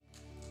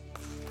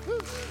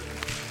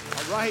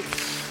right.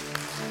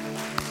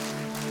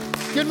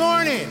 Good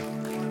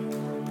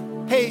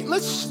morning. Hey,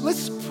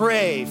 let's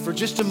pray for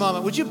just a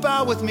moment. Would you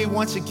bow with me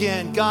once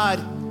again? God,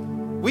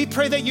 we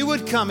pray that you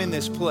would come in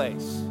this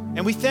place.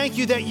 And we thank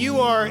you that you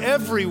are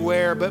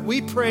everywhere, but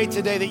we pray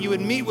today that you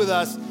would meet with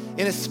us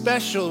in a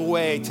special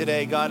way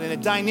today, God, in a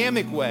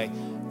dynamic way,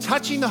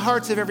 touching the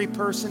hearts of every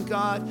person,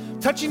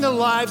 God, touching the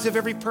lives of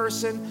every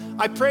person.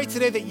 I pray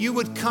today that you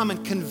would come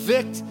and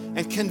convict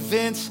and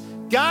convince,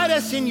 guide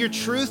us in your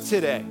truth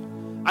today.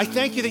 I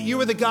thank you that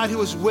you are the God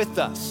who is with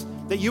us,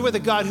 that you are the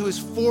God who is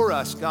for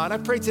us, God. I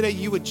pray today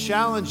you would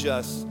challenge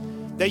us,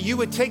 that you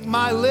would take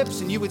my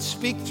lips and you would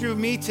speak through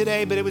me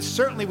today, but it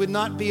certainly would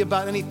not be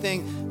about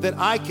anything that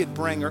I could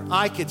bring or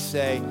I could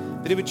say,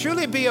 but it would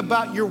truly be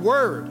about your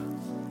word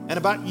and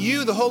about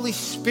you, the Holy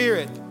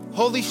Spirit.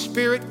 Holy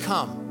Spirit,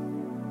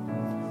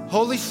 come.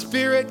 Holy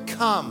Spirit,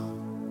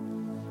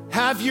 come.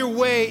 Have your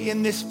way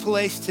in this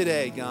place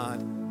today,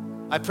 God.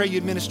 I pray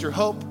you'd minister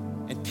hope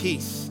and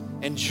peace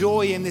and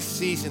joy in this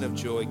season of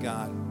joy,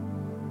 God.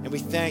 And we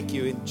thank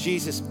you in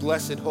Jesus'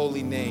 blessed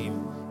holy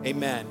name.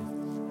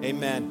 Amen.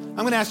 Amen. I'm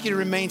going to ask you to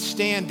remain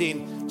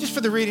standing just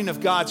for the reading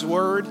of God's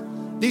word.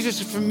 These are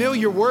some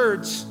familiar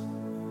words,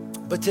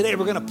 but today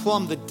we're going to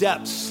plumb the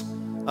depths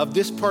of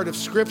this part of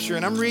Scripture.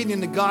 And I'm reading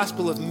in the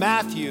Gospel of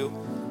Matthew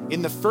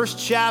in the first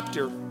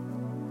chapter.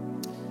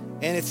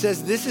 And it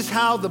says, this is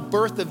how the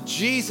birth of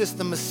Jesus,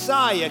 the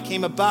Messiah,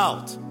 came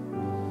about.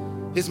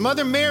 His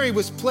mother Mary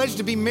was pledged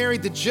to be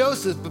married to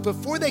Joseph, but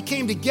before they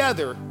came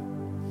together,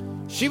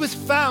 she was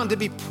found to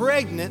be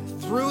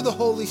pregnant through the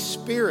Holy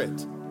Spirit.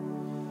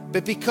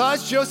 But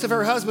because Joseph,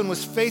 her husband,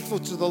 was faithful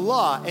to the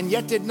law and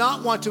yet did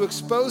not want to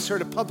expose her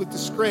to public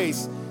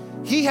disgrace,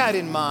 he had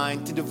in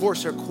mind to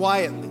divorce her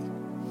quietly.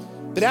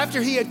 But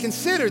after he had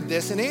considered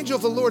this, an angel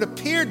of the Lord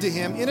appeared to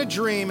him in a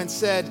dream and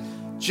said,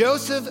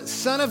 Joseph,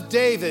 son of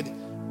David,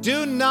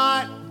 do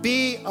not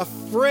be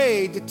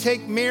afraid to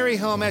take Mary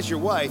home as your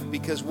wife,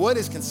 because what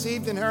is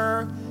conceived in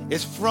her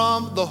is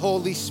from the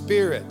Holy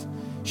Spirit.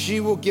 She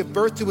will give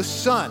birth to a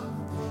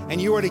son,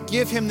 and you are to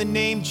give him the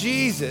name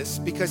Jesus,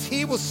 because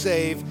he will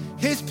save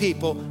his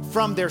people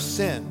from their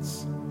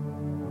sins.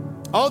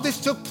 All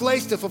this took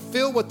place to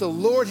fulfill what the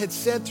Lord had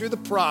said through the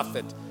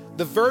prophet.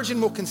 The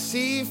virgin will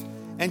conceive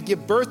and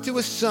give birth to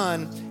a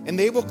son, and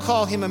they will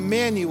call him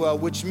Emmanuel,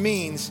 which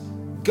means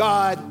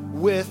God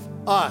with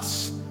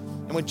us.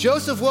 And when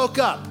Joseph woke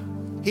up,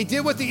 he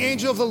did what the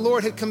angel of the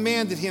Lord had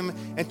commanded him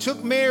and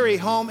took Mary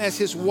home as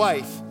his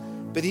wife.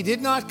 But he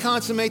did not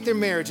consummate their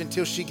marriage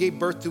until she gave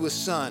birth to a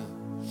son.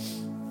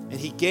 And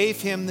he gave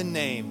him the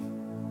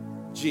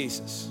name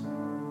Jesus.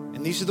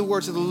 And these are the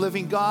words of the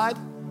living God.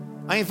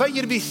 I invite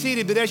you to be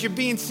seated, but as you're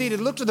being seated,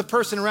 look to the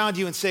person around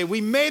you and say,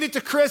 we made it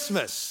to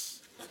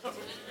Christmas.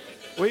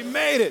 We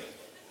made it.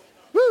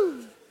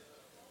 Woo!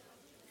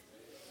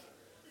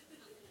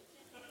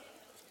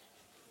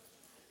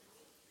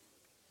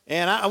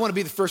 And I want to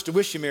be the first to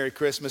wish you Merry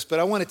Christmas, but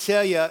I want to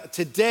tell you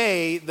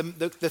today,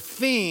 the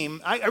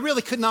theme, I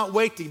really could not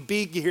wait to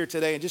be here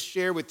today and just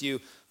share with you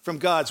from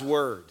God's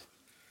Word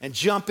and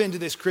jump into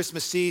this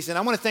Christmas season.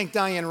 I want to thank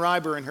Diane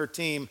Reiber and her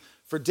team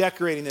for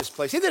decorating this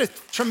place. They did a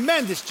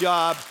tremendous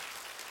job.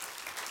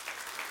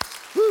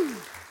 Woo.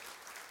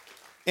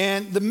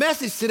 And the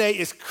message today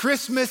is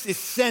Christmas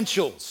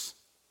Essentials.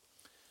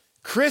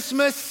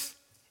 Christmas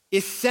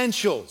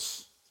Essentials.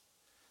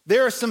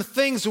 There are some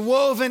things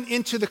woven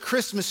into the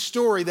Christmas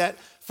story that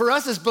for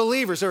us as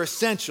believers are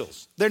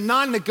essentials. They're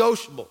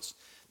non-negotiables.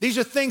 These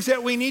are things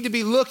that we need to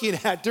be looking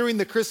at during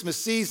the Christmas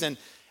season.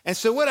 And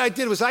so what I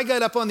did was I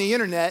got up on the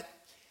internet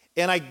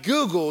and I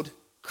Googled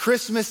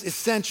Christmas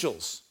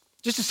essentials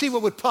just to see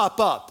what would pop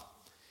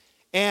up.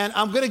 And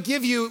I'm going to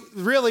give you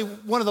really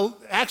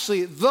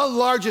the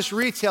largest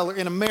retailer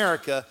in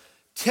America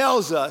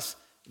tells us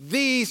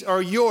these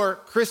are your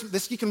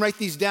Christmas, you can write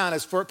these down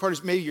as part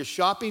of maybe your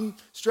shopping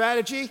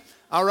strategy,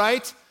 all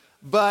right?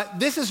 But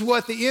this is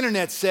what the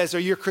internet says are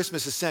your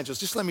Christmas essentials.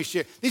 Just let me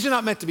share. These are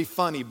not meant to be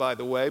funny, by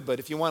the way, but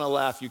if you want to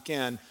laugh, you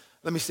can.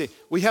 Let me see.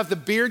 We have the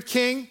Beard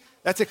King.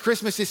 That's a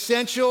Christmas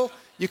essential.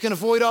 You can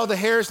avoid all the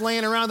hairs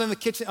laying around in the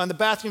kitchen, on the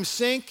bathroom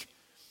sink.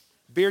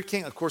 Beard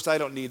King, of course, I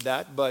don't need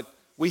that, but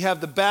we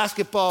have the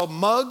basketball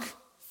mug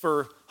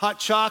for hot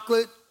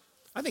chocolate.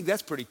 I think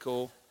that's pretty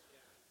cool.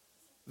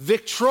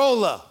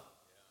 Victrola.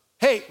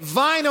 Hey,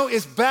 vinyl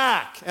is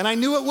back, and I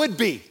knew it would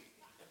be.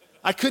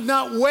 I could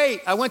not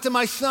wait. I went to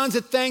my sons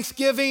at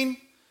Thanksgiving.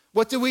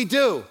 What do?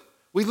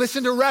 We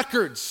listen to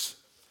records.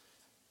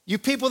 You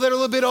people that are a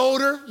little bit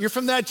older, you're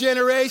from that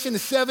generation, the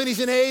 70s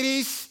and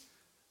 80s.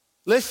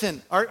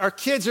 Listen, our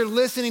kids are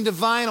listening to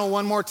vinyl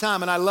one more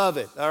time, and I love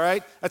it, all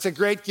right? That's a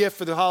great gift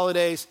for the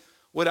holidays.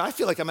 I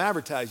feel like I'm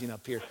advertising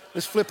up here.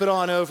 Let's flip it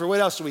on over. What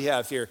else do we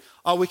have here?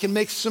 Oh, we can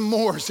make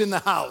s'mores in the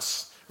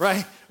house.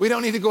 Right? We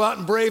don't need to go out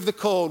and brave the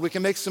cold. We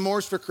can make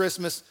s'mores for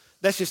Christmas.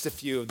 That's just a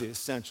few of the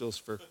essentials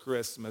for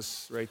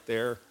Christmas right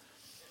there.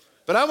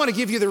 But I want to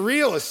give you the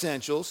real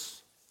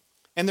essentials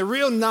and the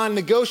real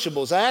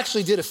non-negotiables. I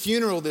actually did a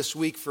funeral this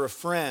week for a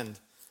friend.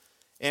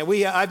 And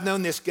I've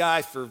known this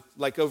guy for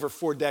like over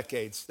 4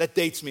 decades. That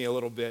dates me a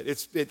little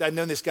bit. I've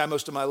known this guy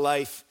most of my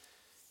life.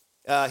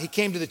 He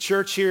came to the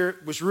church here,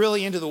 was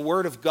really into the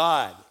Word of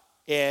God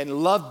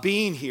and loved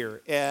being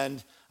here.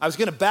 And I was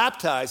gonna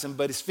baptize him,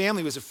 but his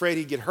family was afraid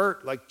he'd get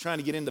hurt, like trying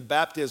to get into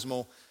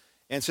baptismal.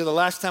 And so the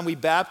last time we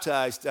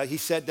baptized, he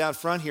sat down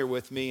front here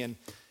with me,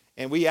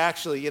 and we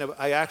actually,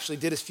 I actually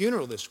did his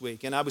funeral this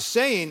week. And I was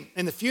saying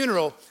in the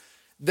funeral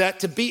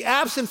that to be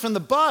absent from the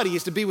body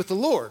is to be with the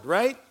Lord,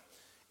 right?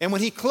 And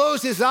when he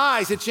closed his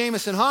eyes at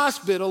Jameson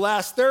Hospital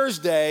last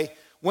Thursday,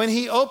 when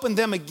he opened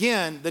them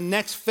again, the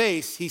next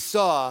face he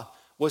saw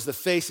was the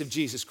face of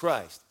Jesus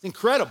Christ. It's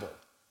incredible.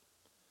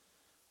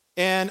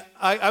 And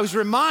I was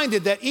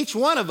reminded that each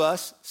one of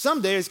us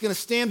someday is going to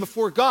stand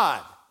before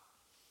God.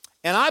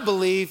 And I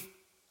believe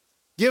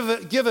give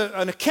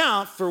an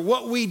account for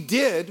what we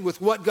did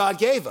with what God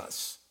gave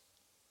us.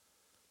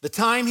 The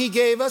time he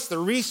gave us, the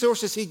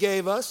resources he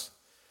gave us.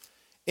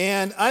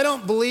 And I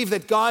don't believe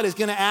that God is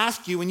going to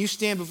ask you when you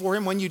stand before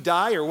him, when you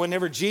die or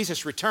whenever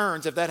Jesus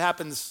returns, if that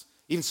happens,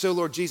 even so,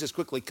 Lord Jesus,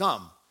 quickly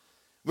come.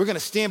 We're going to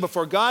stand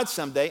before God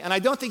someday, and I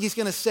don't think he's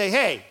going to say,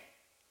 hey,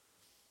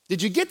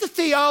 did you get the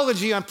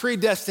theology on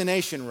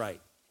predestination right?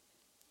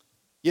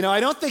 I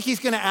don't think he's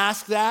going to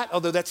ask that,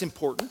 although that's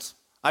important.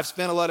 I've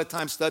spent a lot of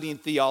time studying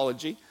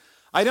theology.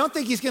 I don't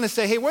think he's going to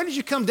say, hey, where did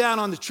you come down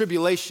on the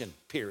tribulation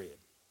period?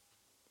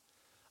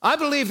 I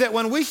believe that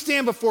when we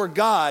stand before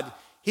God,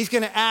 he's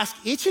going to ask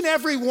each and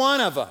every one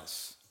of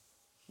us,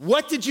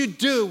 what did you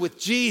do with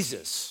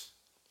Jesus?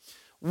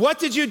 What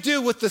did you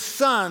do with the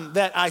Son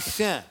that I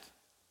sent?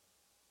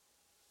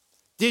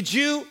 Did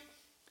you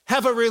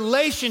have a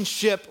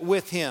relationship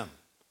with him?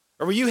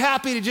 Or were you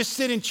happy to just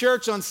sit in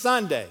church on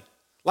Sunday,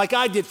 like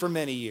I did for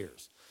many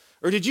years?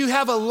 Or did you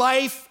have a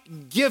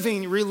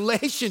life-giving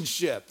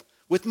relationship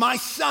with my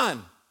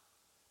Son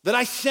that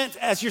I sent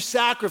as your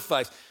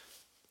sacrifice?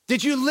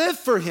 Did you live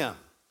for him?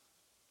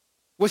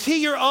 Was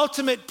he your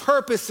ultimate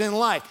purpose in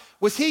life?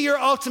 Was he your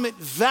ultimate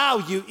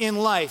value in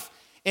life?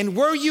 And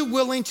were you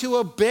willing to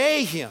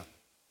obey him?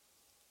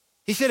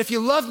 He said, if you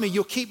love me,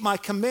 you'll keep my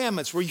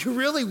commandments. Were you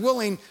really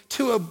willing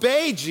to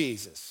obey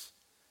Jesus?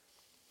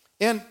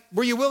 And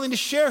were you willing to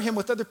share him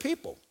with other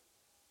people?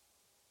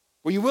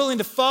 Were you willing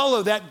to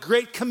follow that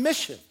great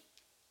commission?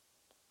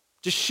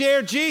 To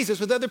share Jesus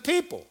with other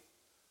people?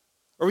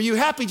 Or were you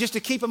happy just to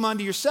keep him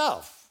unto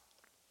yourself?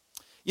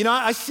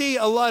 I see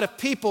a lot of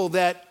people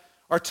that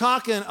are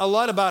talking a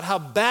lot about how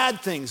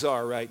bad things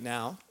are right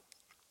now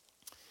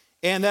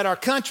and that our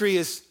country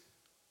is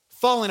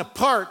falling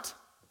apart,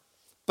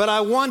 but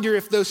I wonder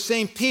if those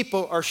same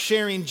people are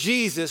sharing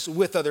Jesus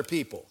with other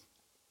people,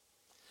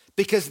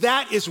 because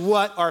that is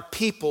what our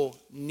people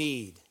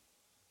need.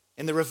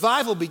 And the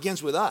revival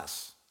begins with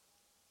us.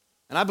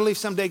 And I believe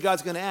someday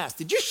God's going to ask,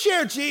 did you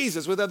share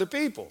Jesus with other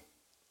people?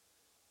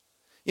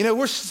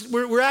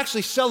 We're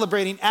actually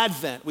celebrating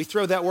Advent. We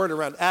throw that word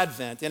around,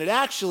 Advent, and it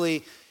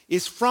actually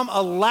is from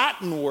a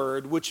Latin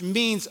word which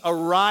means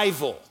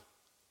arrival.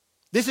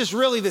 This is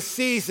really the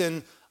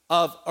season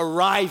of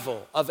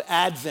arrival, of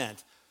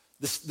Advent,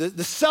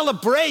 the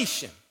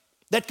celebration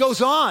that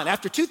goes on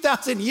after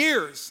 2,000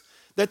 years,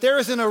 that there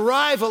is an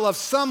arrival of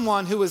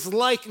someone who is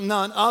like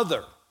none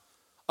other,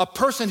 a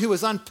person who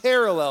is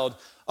unparalleled.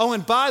 Oh,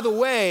 and by the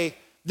way,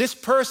 this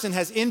person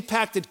has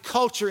impacted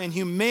culture and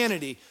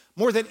humanity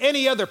more than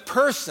any other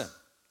person.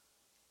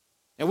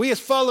 And we as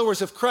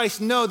followers of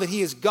Christ know that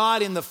he is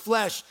God in the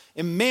flesh,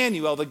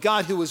 Emmanuel, the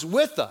God who is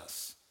with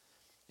us.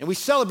 And we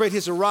celebrate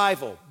his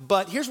arrival.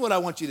 But here's what I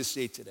want you to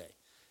see today.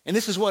 And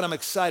this is what I'm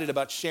excited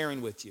about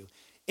sharing with you.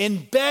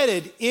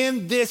 Embedded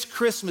in this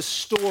Christmas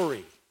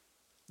story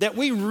that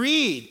we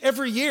read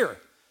every year.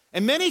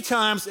 And many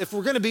times, if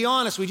we're going to be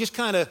honest, we just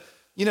kind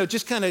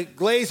of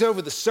glaze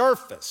over the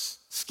surface,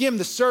 skim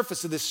the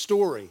surface of this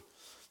story.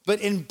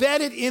 But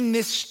embedded in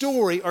this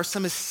story are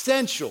some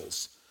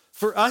essentials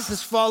for us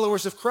as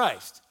followers of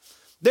Christ.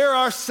 There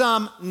are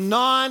some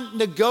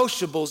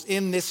non-negotiables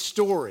in this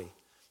story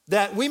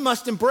that we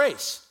must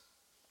embrace.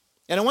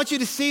 And I want you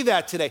to see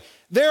that today.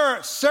 There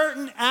are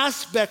certain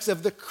aspects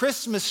of the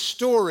Christmas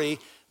story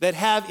that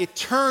have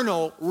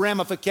eternal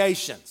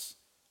ramifications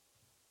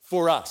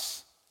for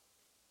us.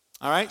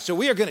 All right, so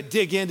we are going to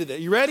dig into that.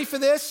 You ready for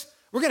this?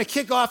 We're going to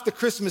kick off the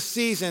Christmas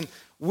season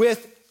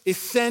with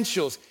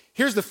essentials.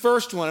 Here's the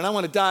first one, and I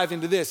want to dive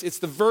into this. It's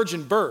the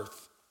virgin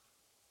birth.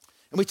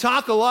 And we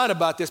talk a lot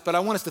about this, but I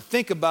want us to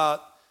think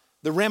about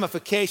the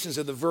ramifications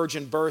of the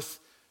virgin birth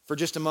for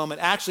just a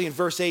moment. Actually, in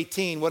verse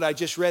 18, what I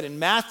just read in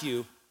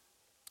Matthew,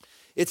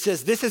 it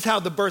says, this is how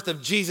the birth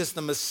of Jesus,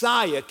 the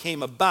Messiah,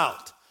 came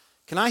about.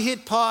 Can I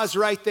hit pause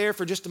right there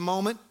for just a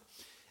moment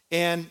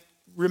and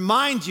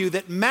remind you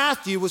that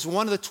Matthew was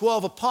one of the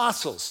 12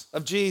 apostles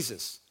of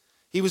Jesus.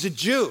 He was a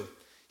Jew.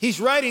 He's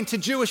writing to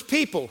Jewish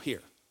people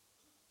here,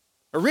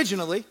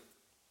 originally.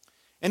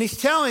 And he's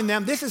telling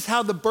them this is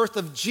how the birth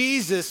of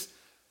Jesus,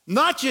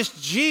 not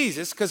just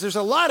Jesus, because there's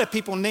a lot of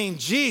people named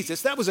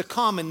Jesus. That was a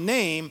common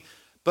name,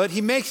 but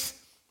he makes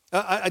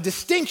a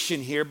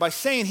distinction here by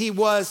saying he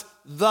was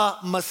the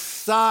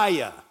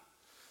Messiah.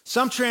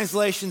 Some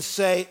translations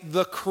say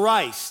the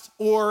Christ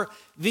or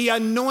the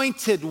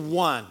anointed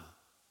one,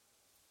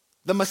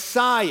 the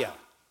Messiah.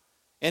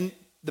 And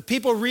the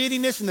people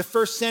reading this in the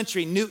first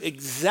century knew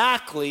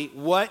exactly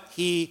what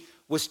he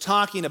was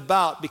talking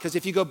about, because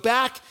if you go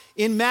back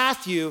in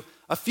Matthew,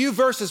 a few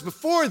verses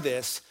before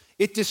this,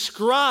 it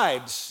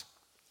describes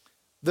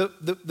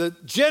the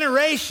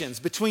generations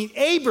between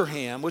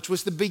Abraham, which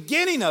was the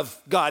beginning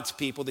of God's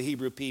people, the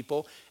Hebrew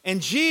people,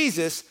 and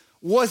Jesus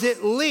was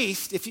at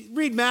least, if you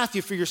read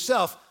Matthew for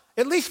yourself,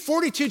 at least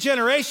 42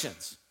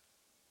 generations.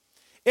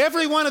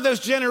 Every one of those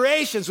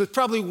generations was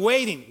probably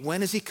waiting.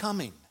 When is he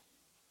coming?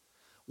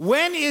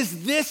 When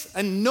is this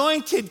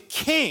anointed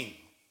king,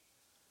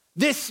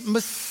 this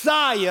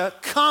Messiah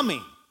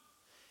coming?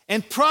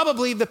 And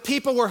probably the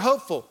people were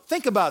hopeful.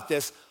 Think about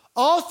this.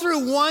 All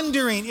through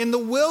wandering in the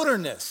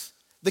wilderness,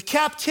 the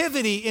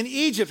captivity in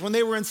Egypt when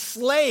they were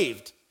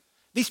enslaved,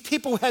 these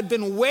people had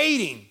been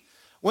waiting.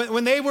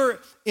 When they were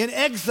in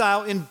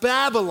exile in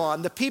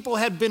Babylon, the people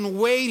had been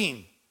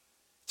waiting.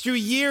 Through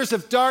years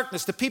of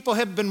darkness, the people who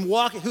have been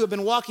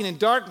walking in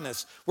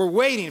darkness were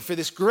waiting for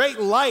this great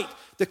light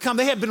to come.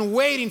 They had been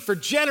waiting for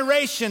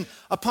generation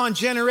upon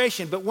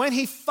generation. But when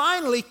he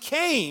finally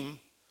came,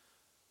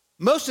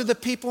 most of the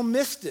people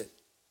missed it.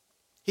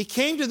 He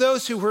came to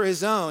those who were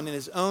his own, and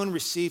his own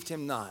received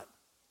him not.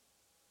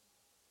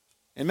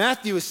 And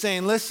Matthew is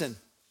saying, listen,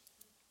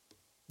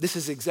 this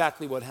is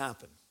exactly what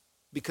happened,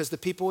 because the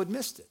people had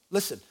missed it.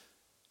 Listen,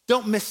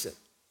 don't miss it.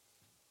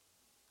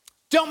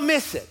 Don't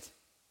miss it.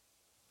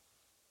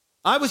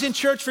 I was in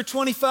church for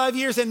 25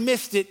 years and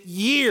missed it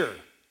year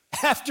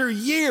after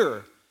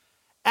year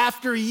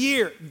after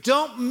year.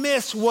 Don't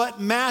miss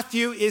what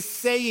Matthew is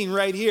saying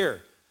right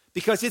here,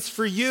 because it's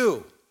for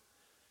you.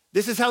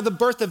 This is how the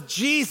birth of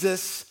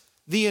Jesus,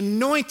 the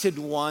anointed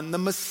one, the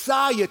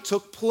Messiah,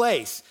 took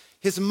place.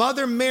 His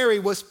mother Mary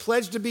was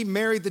pledged to be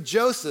married to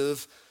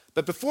Joseph,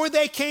 but before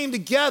they came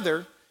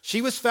together,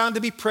 she was found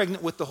to be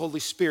pregnant with the Holy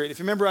Spirit. If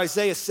you remember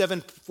Isaiah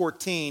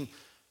 7:14,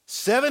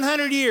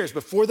 700 years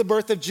before the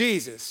birth of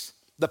Jesus,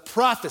 the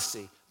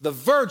prophecy, the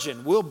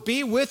virgin will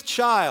be with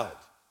child.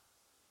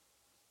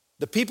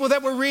 The people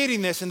that were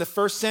reading this in the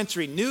first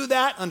century knew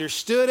that,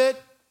 understood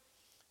it,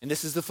 and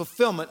this is the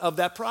fulfillment of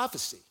that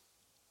prophecy.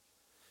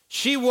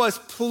 She was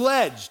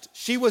pledged,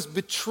 she was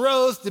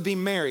betrothed to be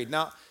married.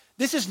 Now,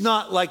 this is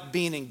not like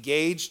being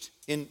engaged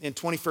in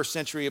 21st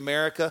century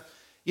America.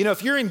 You know,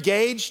 if you're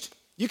engaged,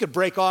 you could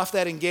break off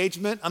that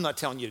engagement. I'm not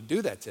telling you to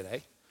do that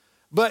today,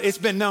 but it's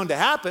been known to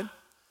happen.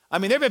 I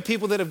mean, there have been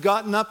people that have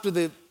gotten up to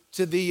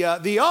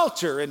the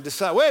altar and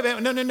decide, wait a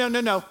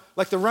minute, no,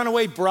 like the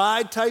runaway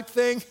bride type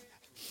thing.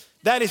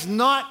 That is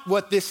not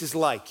what this is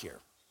like here.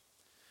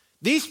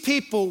 These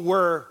people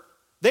were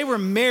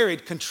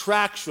married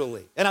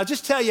contractually. And I'll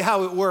just tell you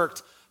how it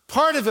worked.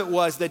 Part of it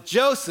was that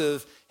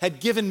Joseph had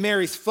given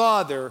Mary's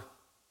father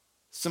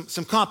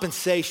some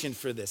compensation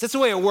for this. That's the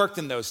way it worked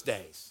in those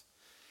days.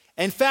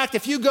 In fact,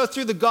 if you go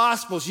through the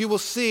Gospels, you will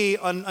see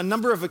on a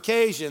number of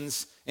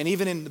occasions, and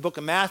even in the book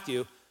of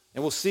Matthew,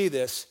 and we'll see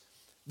this,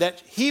 that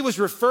he was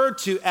referred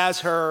to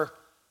as her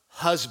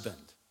husband.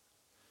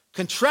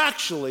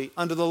 Contractually,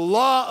 under the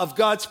law of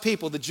God's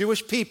people, the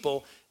Jewish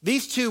people,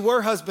 these two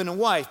were husband and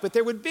wife, but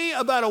there would be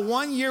about a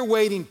 1-year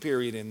waiting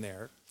period in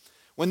there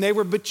when they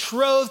were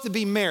betrothed to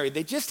be married.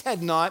 They just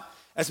had not,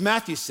 as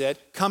Matthew said,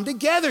 come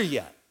together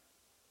yet.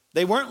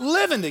 They weren't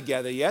living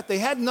together yet. They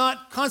had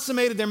not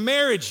consummated their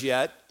marriage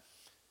yet.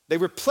 They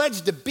were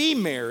pledged to be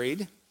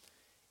married,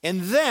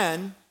 and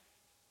then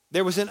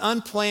there was an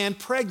unplanned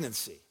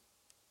pregnancy.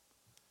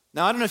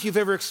 Now, I don't know if you've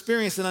ever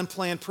experienced an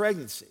unplanned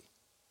pregnancy,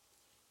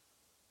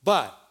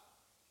 but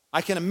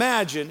I can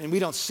imagine, and we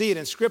don't see it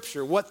in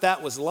Scripture, what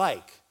that was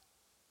like.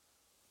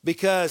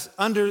 Because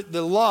under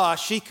the law,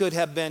 she could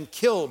have been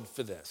killed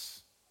for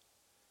this.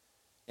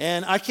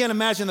 And I can't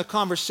imagine the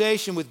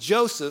conversation with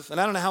Joseph, and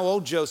I don't know how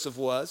old Joseph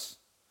was.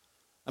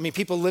 I mean,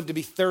 people lived to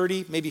be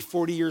 30, maybe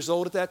 40 years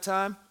old at that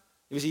time.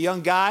 He was a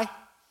young guy.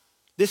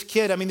 This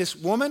kid, this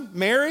woman,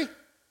 Mary, is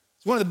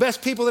one of the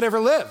best people that ever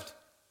lived,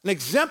 an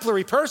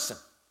exemplary person.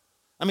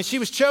 She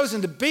was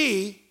chosen to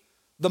be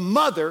the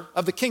mother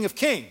of the King of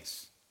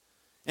Kings.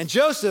 And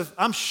Joseph,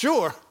 I'm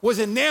sure, was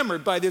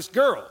enamored by this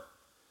girl.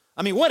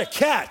 What a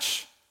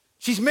catch.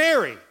 She's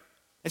married,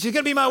 and she's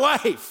gonna be my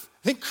wife.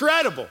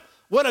 Incredible.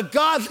 What a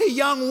godly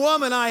young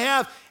woman I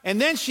have. And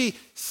then she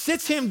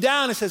sits him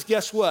down and says,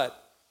 guess what?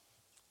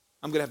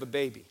 I'm gonna have a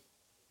baby.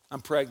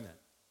 I'm pregnant.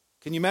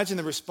 Can you imagine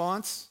the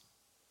response?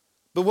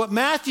 But what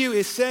Matthew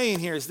is saying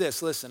here is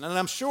this, listen, and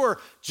I'm sure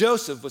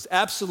Joseph was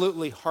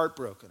absolutely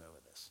heartbroken over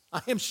this.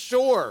 I am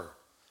sure.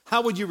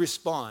 How would you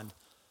respond?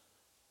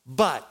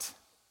 But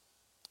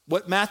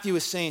what Matthew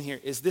is saying here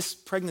is this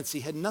pregnancy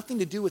had nothing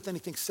to do with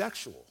anything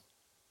sexual.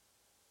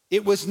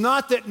 It was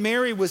not that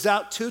Mary was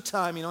out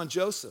two-timing on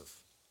Joseph,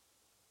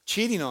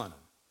 cheating on him,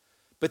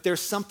 but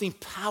there's something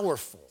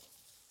powerful.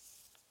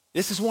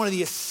 This is one of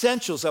the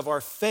essentials of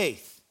our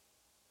faith,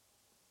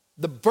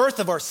 the birth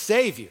of our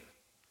Savior.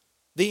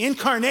 the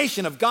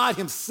incarnation of God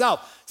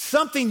himself,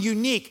 something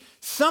unique,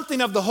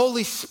 something of the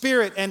Holy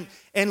Spirit.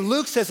 And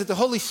Luke says that the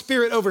Holy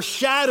Spirit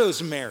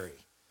overshadows Mary.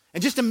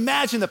 And just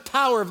imagine the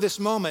power of this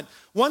moment.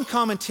 One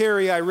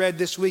commentary I read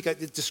this week,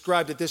 it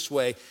described it this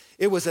way.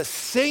 It was a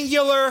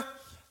singular,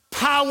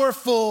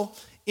 powerful,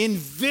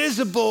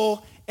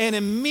 invisible, and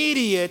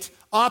immediate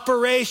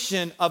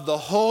operation of the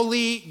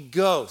Holy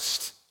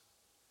Ghost.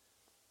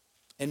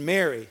 And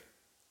Mary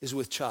is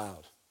with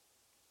child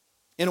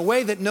in a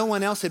way that no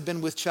one else had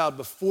been with child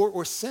before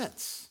or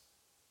since.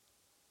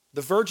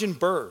 The virgin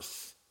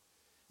birth.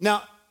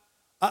 Now,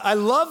 I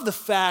love the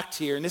fact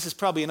here, and this is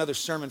probably another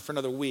sermon for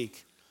another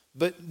week,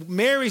 but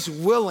Mary's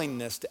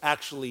willingness to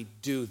actually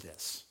do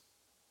this.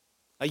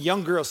 A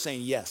young girl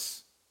saying,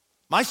 yes,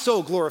 my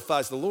soul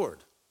glorifies the Lord.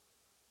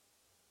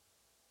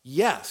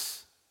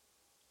 Yes,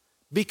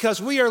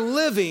 because we are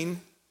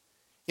living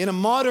in a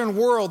modern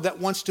world that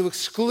wants to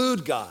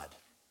exclude God.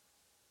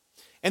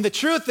 And the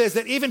truth is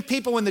that even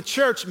people in the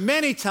church,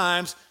 many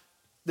times,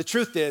 the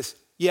truth is,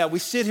 yeah, we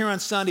sit here on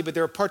Sunday, but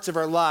there are parts of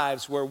our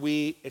lives where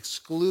we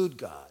exclude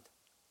God.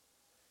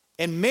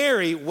 And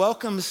Mary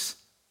welcomes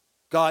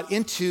God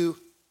into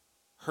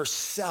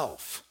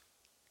herself,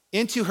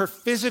 into her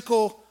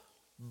physical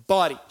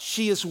body.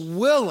 She is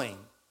willing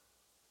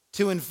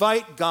to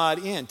invite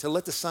God in, to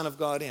let the Son of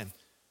God in.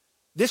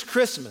 This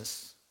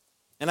Christmas,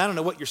 and I don't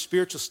know what your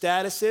spiritual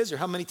status is or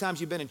how many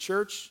times you've been in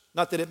church,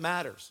 not that it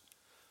matters.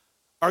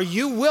 Are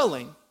you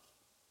willing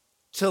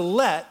to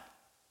let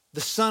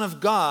the Son of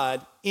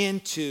God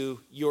into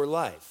your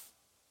life?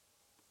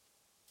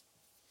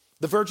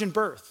 The virgin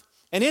birth.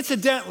 And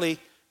incidentally,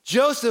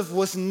 Joseph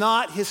was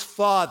not his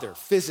father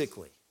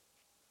physically.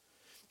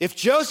 If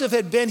Joseph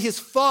had been his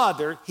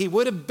father, he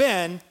would have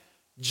been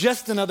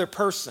just another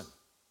person.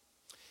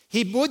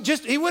 He would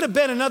have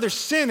been another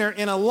sinner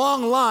in a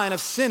long line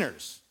of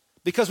sinners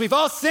because we've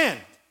all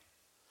sinned.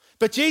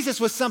 But Jesus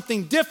was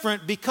something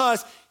different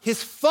because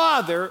his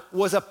father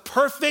was a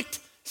perfect,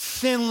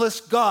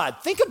 sinless God.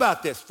 Think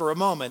about this for a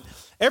moment.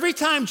 Every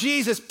time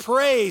Jesus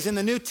prays in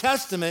the New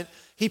Testament,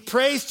 he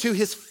prays to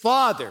his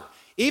Father.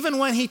 Even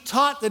when he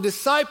taught the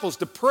disciples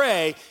to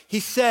pray, he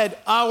said,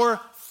 "Our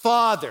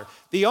Father."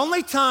 The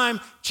only time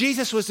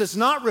Jesus does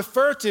not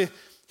refer to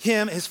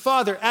him, his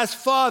Father, as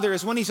Father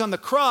is when he's on the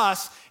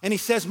cross and he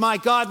says, my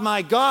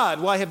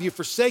God, why have you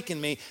forsaken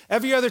me?"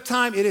 Every other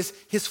time it is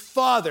his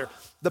Father,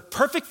 the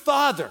perfect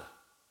Father.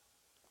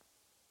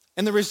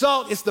 And the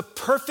result is the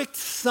perfect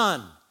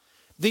Son,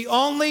 the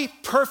only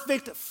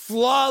perfect,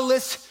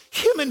 flawless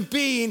human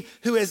being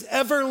who has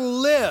ever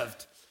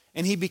lived.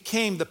 And he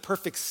became the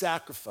perfect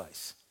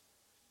sacrifice.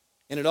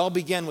 And it all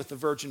began with the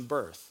virgin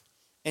birth.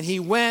 And he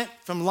went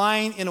from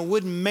lying in a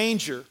wooden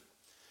manger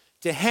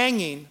to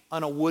hanging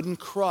on a wooden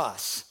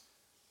cross.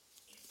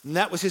 And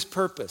that was his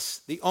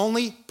purpose. The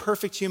only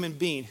perfect human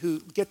being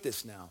who, get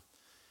this now,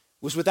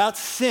 was without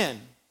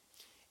sin.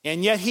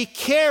 And yet he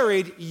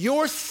carried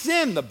your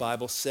sin, the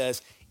Bible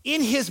says,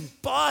 in his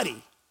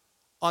body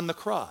on the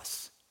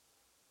cross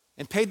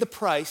and paid the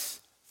price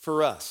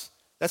for us.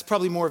 That's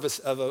probably more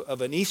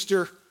of an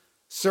Easter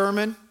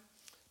sermon,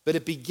 but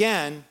it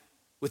began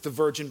with the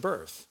virgin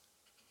birth.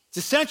 It's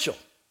essential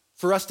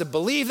for us to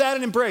believe that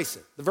and embrace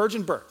it, the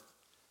virgin birth.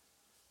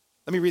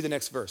 Let me read the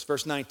next verse,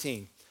 verse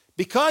 19.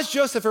 Because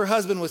Joseph, her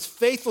husband, was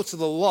faithful to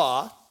the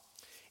law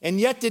and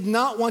yet did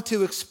not want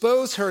to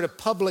expose her to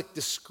public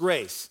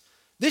disgrace.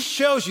 This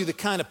shows you the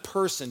kind of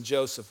person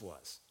Joseph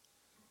was.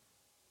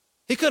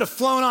 He could have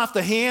flown off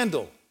the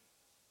handle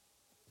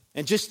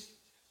and just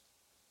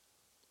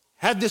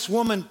had this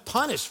woman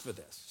punished for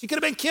this. She could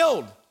have been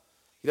killed.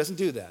 He doesn't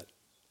do that.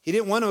 He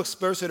didn't want to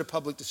expose her to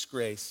public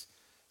disgrace,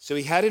 so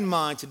he had in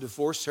mind to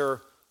divorce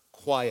her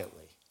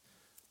quietly.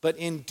 But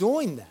in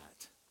doing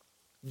that,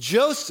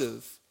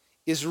 Joseph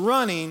is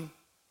running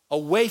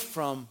away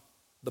from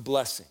the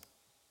blessing.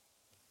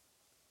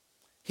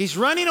 He's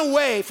running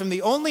away from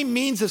the only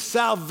means of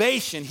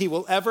salvation he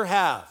will ever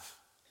have.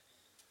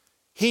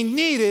 He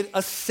needed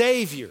a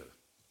Savior.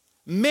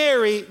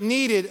 Mary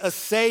needed a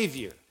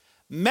Savior.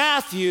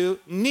 Matthew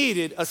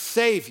needed a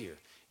Savior.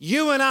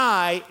 You and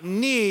I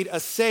need a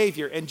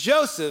Savior. And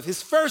Joseph,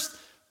 his first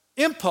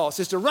impulse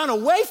is to run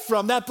away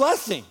from that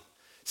blessing.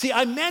 See,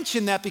 I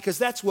mention that because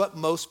that's what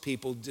most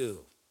people do.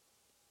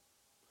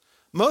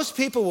 Most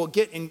people will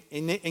get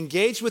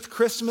engaged with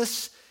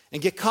Christmas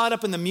and get caught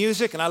up in the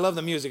music, and I love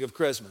the music of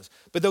Christmas,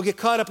 but they'll get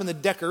caught up in the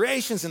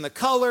decorations and the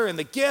color and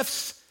the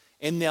gifts,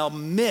 and they'll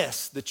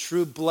miss the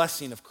true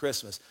blessing of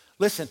Christmas.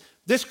 Listen,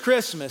 this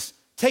Christmas,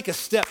 take a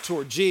step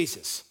toward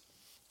Jesus.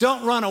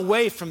 Don't run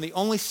away from the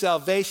only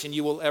salvation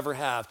you will ever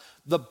have.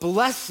 The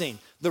blessing,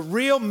 the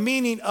real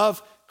meaning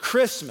of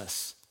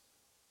Christmas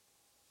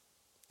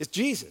is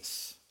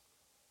Jesus.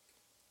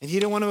 And he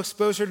didn't want to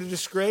expose her to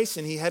disgrace,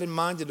 and he had in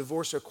mind to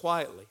divorce her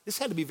quietly. This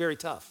had to be very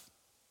tough.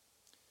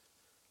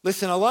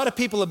 Listen, a lot of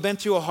people have been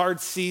through a hard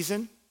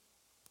season.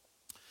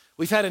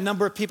 We've had a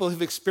number of people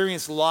who've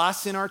experienced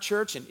loss in our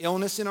church and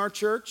illness in our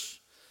church.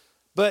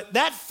 But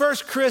that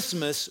first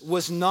Christmas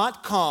was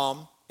not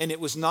calm and it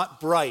was not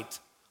bright,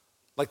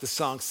 like the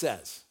song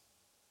says.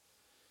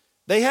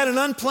 They had an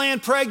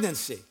unplanned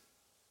pregnancy,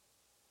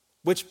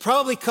 which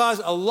probably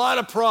caused a lot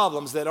of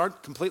problems that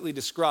aren't completely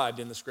described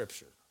in the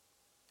scripture.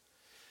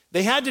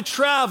 They had to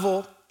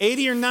travel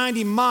 80 or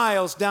 90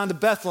 miles down to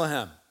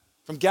Bethlehem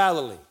from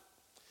Galilee.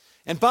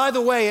 And by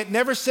the way, it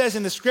never says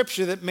in the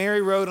scripture that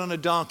Mary rode on a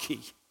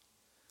donkey.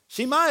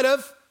 She might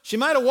have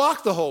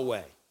walked the whole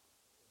way.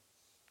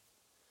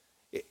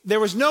 There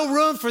was no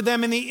room for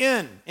them in the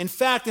inn. In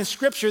fact, in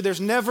scripture,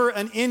 there's never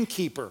an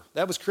innkeeper.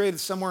 That was created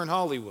somewhere in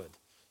Hollywood.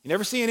 You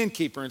never see an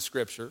innkeeper in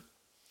scripture.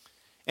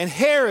 And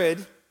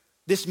Herod,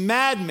 this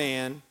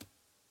madman,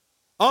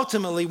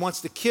 ultimately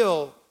wants to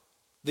kill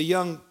the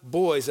young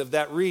boys of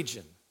that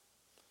region.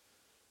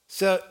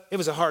 So it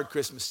was a hard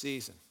Christmas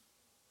season.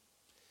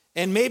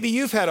 And maybe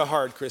you've had a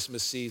hard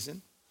Christmas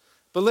season,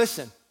 but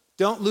listen,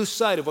 don't lose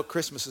sight of what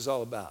Christmas is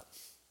all about.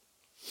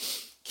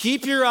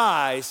 Keep your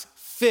eyes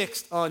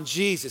fixed on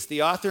Jesus,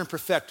 the author and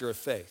perfecter of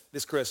faith,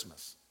 this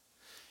Christmas.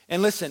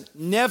 And listen,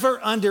 never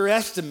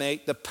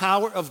underestimate the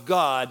power of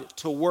God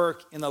to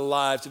work in the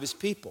lives of his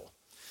people.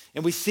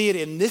 And we see it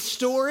in this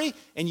story,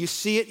 and you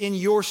see it in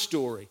your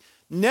story.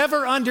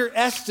 Never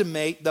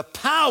underestimate the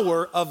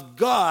power of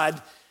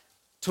God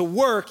to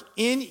work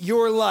in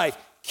your life.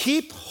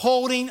 Keep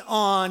holding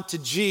on to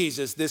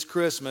Jesus this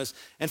Christmas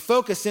and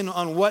focus in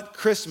on what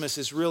Christmas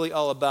is really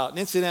all about. And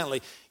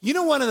incidentally, you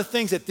know one of the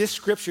things that this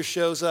scripture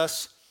shows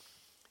us,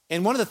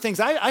 and one of the things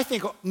I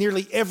think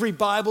nearly every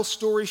Bible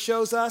story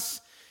shows us,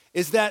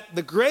 is that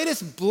the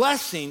greatest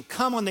blessing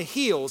come on the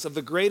heels of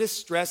the greatest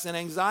stress and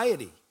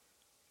anxiety.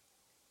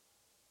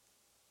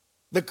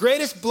 The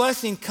greatest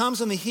blessing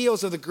comes on the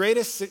heels of the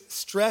greatest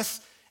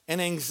stress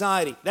and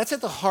anxiety. That's at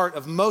the heart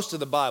of most of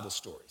the Bible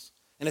stories,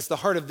 and it's the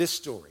heart of this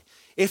story.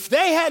 If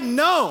they had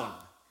known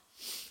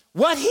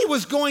what he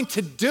was going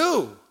to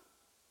do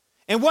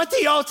and what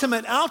the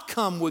ultimate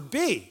outcome would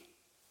be,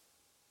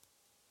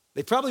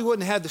 they probably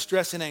wouldn't have had the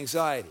stress and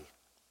anxiety.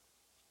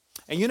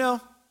 And you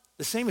know,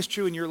 the same is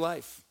true in your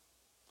life.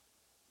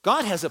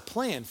 God has a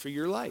plan for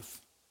your life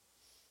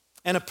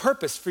and a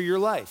purpose for your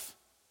life.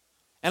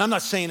 And I'm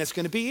not saying it's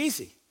going to be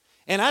easy.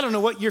 And I don't know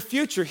what your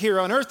future here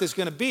on earth is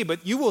going to be,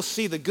 but you will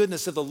see the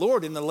goodness of the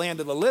Lord in the land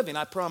of the living.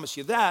 I promise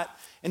you that.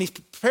 And he's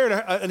prepared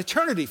an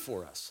eternity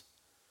for us.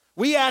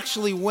 We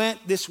actually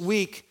went this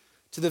week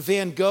to the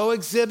Van Gogh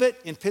exhibit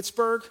in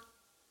Pittsburgh.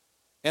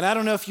 And I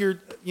don't know if you're,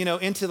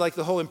 into like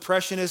the whole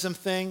Impressionism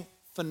thing.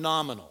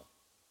 Phenomenal.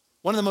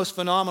 One of the most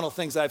phenomenal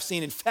things I've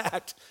seen. In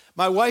fact,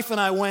 my wife and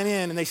I went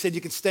in and they said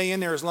you can stay in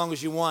there as long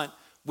as you want.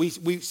 We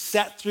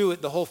sat through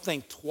it, the whole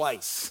thing,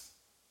 twice.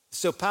 It's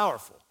so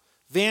powerful.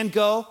 Van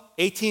Gogh,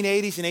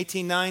 1880s and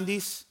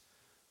 1890s.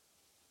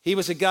 He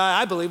was a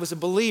guy, I believe, was a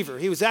believer.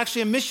 He was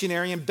actually a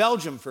missionary in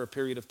Belgium for a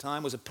period of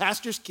time, was a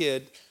pastor's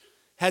kid,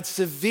 had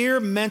severe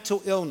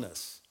mental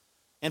illness,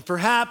 and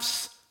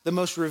perhaps the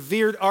most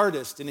revered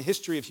artist in the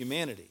history of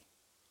humanity,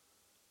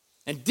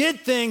 and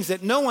did things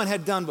that no one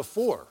had done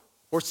before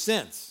or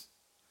since.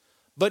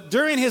 But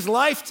during his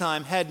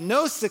lifetime had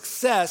no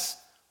success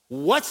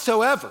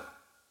whatsoever,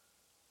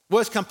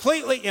 was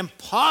completely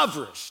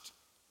impoverished,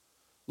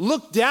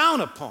 looked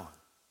down upon,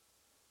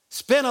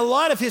 spent a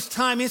lot of his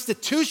time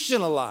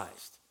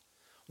institutionalized,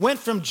 went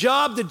from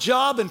job to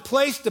job and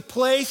place to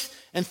place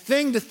and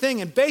thing to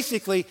thing, and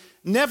basically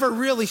never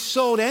really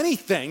sold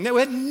anything. They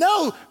had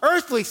no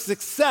earthly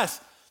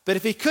success. But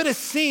if he could have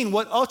seen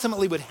what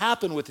ultimately would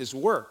happen with his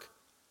work,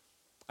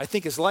 I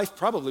think his life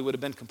probably would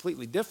have been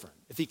completely different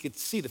if he could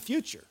see the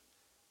future.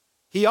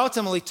 He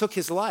ultimately took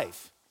his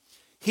life.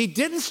 He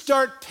didn't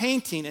start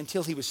painting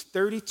until he was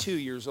 32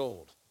 years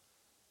old.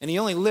 And he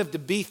only lived to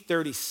be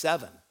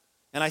 37.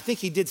 And I think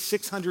he did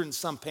 600 and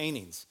some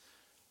paintings.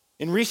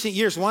 In recent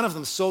years, one of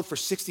them sold for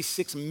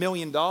 $66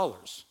 million.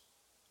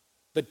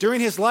 But during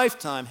his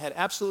lifetime, had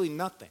absolutely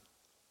nothing.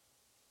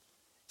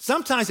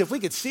 Sometimes if we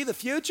could see the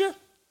future,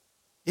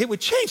 it would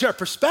change our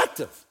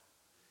perspective.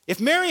 If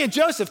Mary and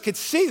Joseph could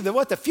see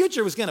what the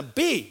future was going to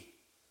be,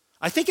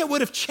 I think it would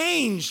have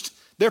changed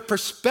their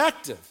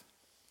perspective.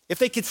 If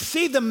they could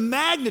see the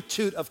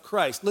magnitude of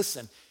Christ.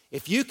 Listen,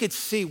 if you could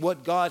see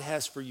what God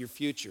has for your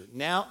future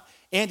now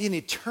and in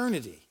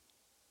eternity,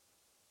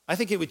 I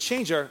think it would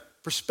change our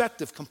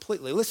perspective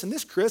completely. Listen,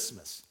 this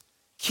Christmas,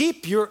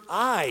 keep your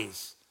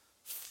eyes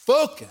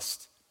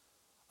focused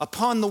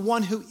upon the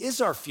one who is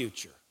our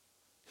future,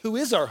 who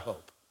is our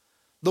hope,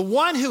 the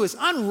one who is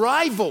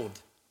unrivaled,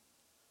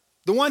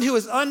 the one who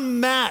is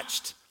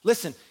unmatched.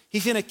 Listen,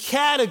 he's in a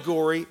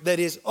category that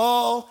is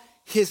all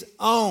his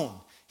own.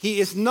 He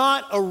is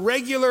not a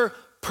regular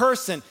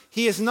person.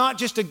 He is not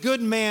just a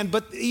good man,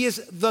 but he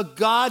is the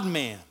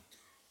God-man.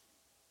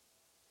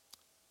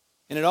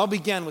 And it all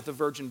began with the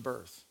virgin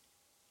birth.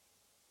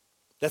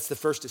 That's the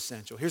first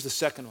essential. Here's the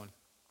second one.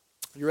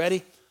 You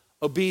ready?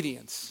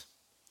 Obedience.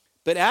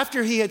 But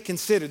after he had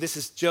considered, this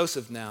is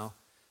Joseph now,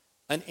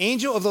 an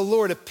angel of the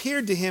Lord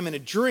appeared to him in a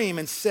dream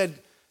and said,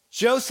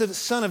 Joseph,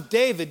 son of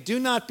David, do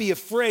not be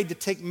afraid to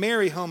take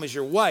Mary home as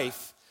your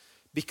wife,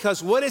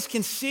 because what is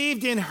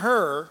conceived in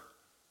her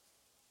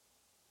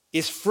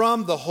is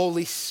from the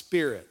Holy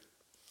Spirit.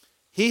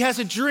 He has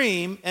a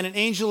dream and an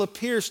angel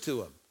appears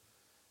to him.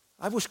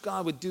 I wish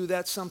God would do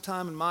that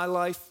sometime in my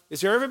life.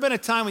 Has there ever been a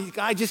time when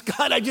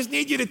God, I just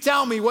need you to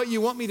tell me what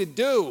you want me to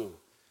do?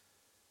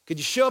 Could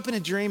you show up in a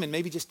dream and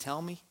maybe just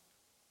tell me?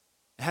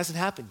 It hasn't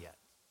happened yet.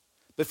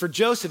 But for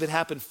Joseph, it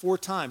happened 4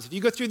 times. If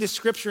you go through this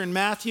scripture in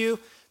Matthew,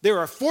 there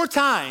are 4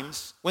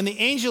 times when the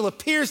angel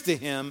appears to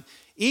him,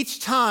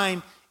 each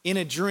time in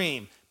a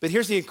dream. But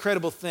here's the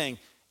incredible thing.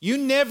 You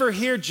never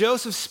hear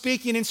Joseph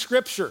speaking in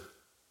scripture.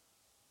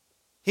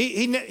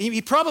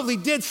 He probably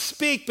did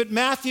speak, but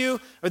Matthew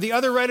or the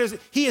other writers,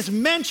 he is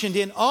mentioned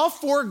in all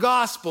 4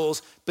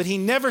 gospels, but he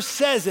never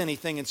says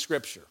anything in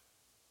scripture.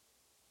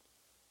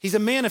 He's a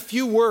man of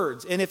few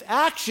words, and if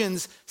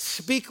actions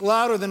speak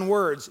louder than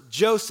words,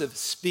 Joseph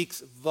speaks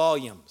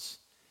volumes.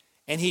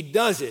 And he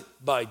does it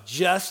by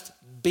just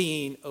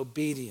being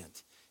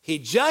obedient. He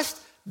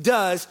just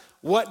does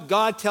what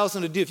God tells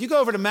him to do. If you go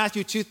over to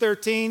Matthew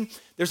 2:13,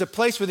 there's a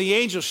place where the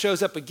angel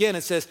shows up again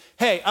and says,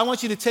 hey, I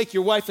want you to take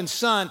your wife and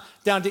son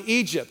down to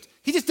Egypt.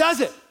 He just does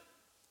it.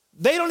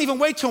 They don't even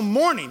wait till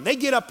morning. They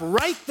get up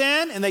right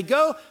then and they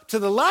go to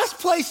the last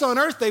place on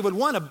earth they would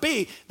want to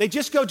be. They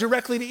just go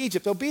directly to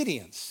Egypt,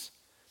 obedience.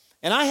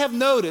 And I have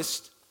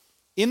noticed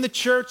in the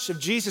church of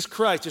Jesus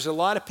Christ, there's a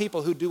lot of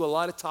people who do a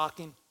lot of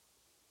talking.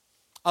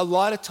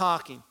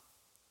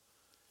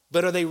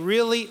 But are they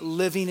really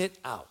living it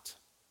out?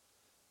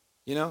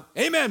 You know,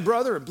 amen,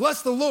 brother, and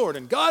bless the Lord,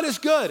 and God is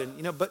good.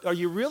 And but are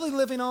you really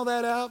living all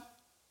that out?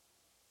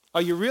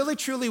 Are you really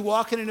truly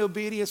walking in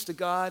obedience to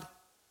God?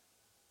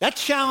 That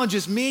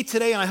challenges me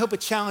today, and I hope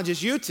it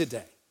challenges you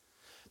today.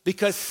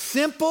 Because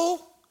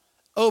simple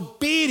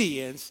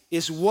obedience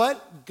is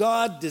what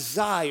God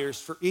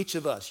desires for each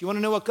of us. You want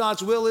to know what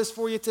God's will is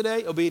for you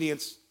today?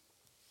 Obedience.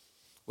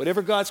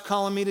 Whatever God's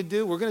calling me to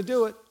do, we're going to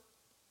do it.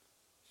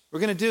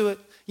 We're going to do it.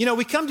 You know,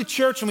 we come to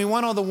church and we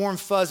want all the warm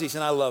fuzzies,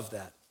 and I love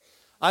that.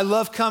 I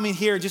love coming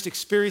here and just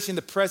experiencing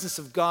the presence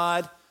of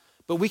God,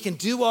 but we can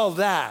do all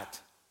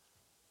that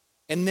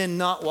and then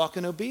not walk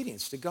in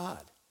obedience to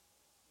God.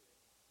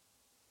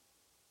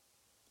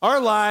 Our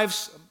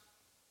lives,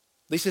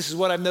 at least this is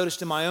what I've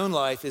noticed in my own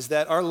life, is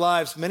that our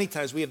lives, many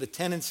times we have the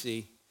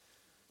tendency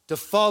to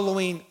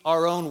following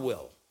our own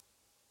will,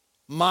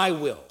 my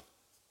will,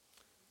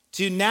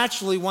 to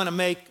naturally want to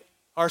make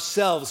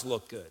ourselves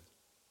look good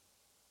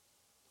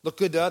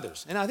to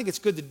others. And I think it's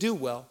good to do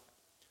well.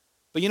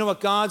 But you know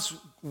what God's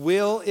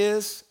will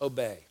is?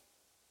 Obey.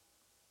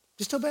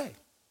 Just obey.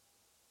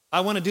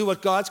 I want to do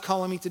what God's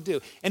calling me to do.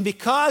 And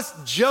because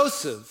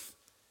Joseph,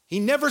 he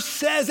never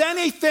says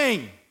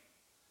anything,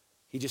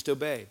 he just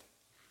obeyed.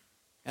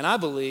 And I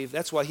believe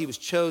that's why he was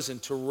chosen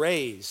to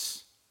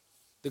raise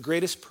the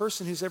greatest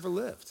person who's ever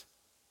lived,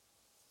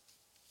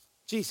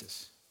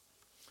 Jesus.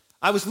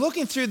 I was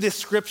looking through this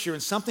scripture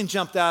and something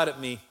jumped out at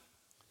me.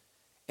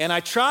 And I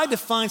tried to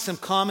find some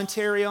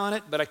commentary on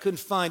it, but I couldn't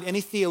find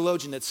any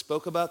theologian that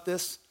spoke about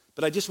this.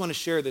 But I just want to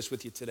share this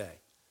with you today.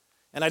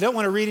 And I don't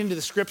want to read into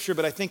the scripture,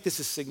 but I think this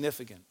is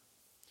significant.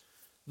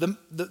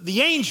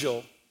 The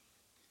angel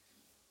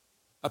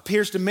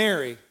appears to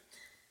Mary,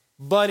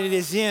 but it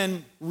is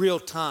in real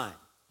time.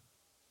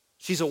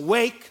 She's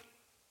awake,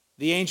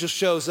 the angel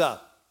shows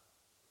up,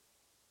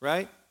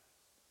 right?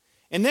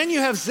 And then you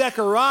have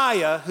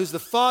Zechariah, who's the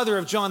father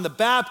of John the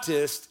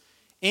Baptist.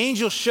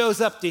 Angel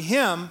shows up to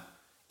him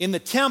in the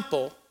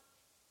temple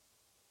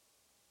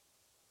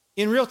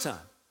in real time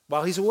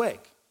while he's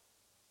awake.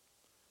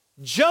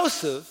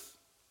 Joseph,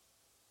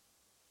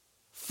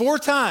 4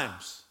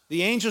 times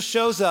the angel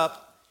shows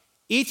up.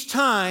 Each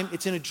time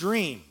it's in a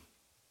dream.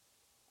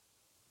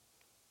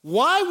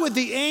 Why would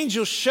the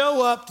angel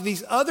show up to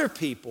these other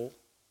people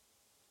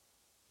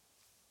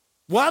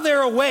while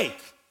they're awake,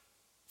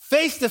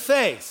 face to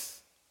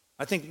face?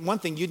 I think one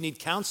thing, you'd need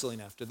counseling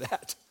after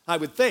that, I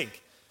would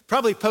think.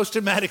 Probably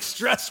post-traumatic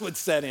stress would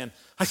set in.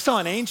 I saw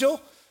an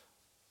angel.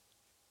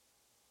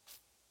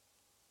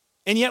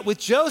 And yet with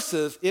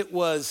Joseph, it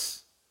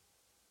was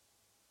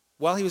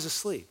while he was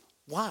asleep.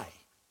 Why?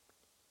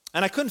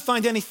 And I couldn't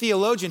find any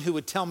theologian who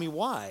would tell me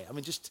why. I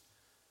mean,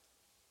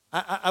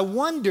 I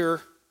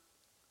wonder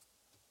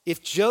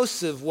if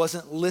Joseph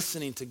wasn't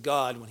listening to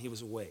God when he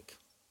was awake.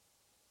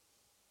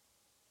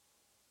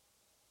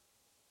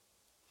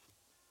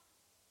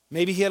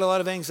 Maybe he had a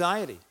lot of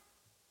anxiety.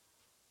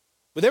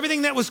 With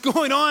everything that was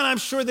going on, I'm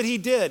sure that he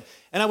did.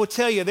 And I will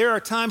tell you, there are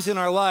times in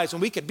our lives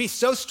when we could be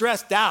so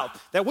stressed out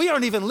that we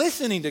aren't even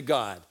listening to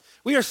God.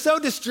 We are so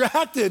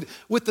distracted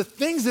with the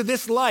things of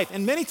this life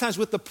and many times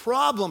with the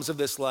problems of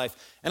this life.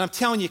 And I'm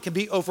telling you, it can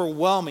be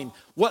overwhelming.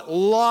 What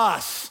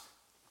loss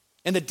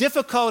and the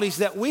difficulties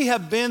that we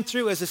have been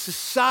through as a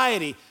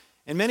society.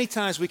 And many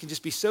times we can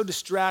just be so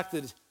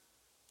distracted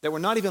that we're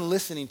not even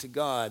listening to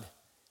God.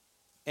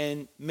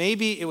 And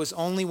maybe it was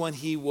only when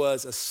he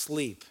was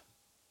asleep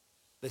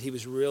that he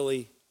was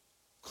really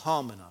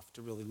calm enough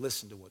to really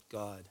listen to what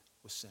God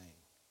was saying.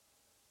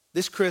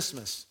 This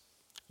Christmas,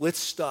 let's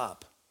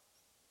stop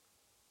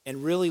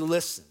and really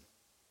listen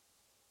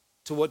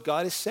to what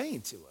God is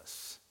saying to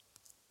us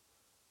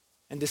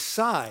and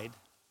decide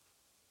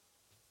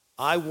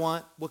I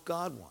want what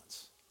God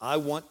wants. I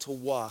want to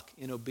walk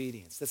in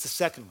obedience. That's the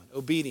second one,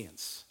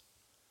 obedience.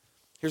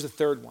 Here's the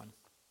third one,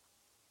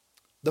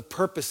 the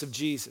purpose of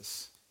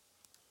Jesus.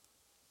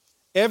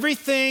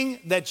 Everything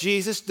that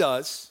Jesus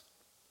does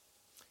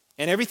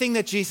and everything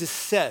that Jesus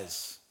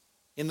says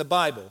in the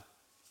Bible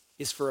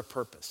is for a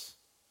purpose.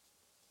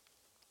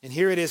 And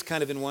here it is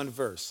kind of in one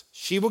verse.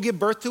 She will give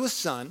birth to a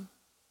son,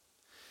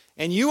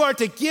 and you are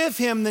to give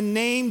him the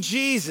name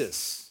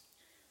Jesus,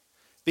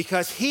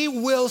 because he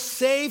will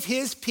save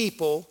his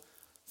people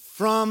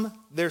from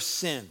their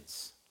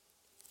sins.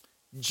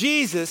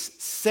 Jesus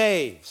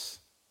saves.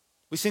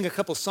 We sing a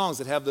couple songs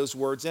that have those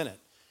words in it.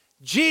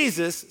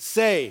 Jesus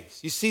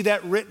saves. You see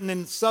that written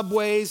in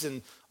subways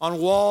and on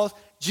walls.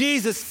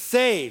 Jesus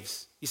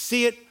saves. You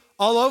see it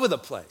all over the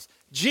place.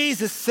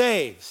 Jesus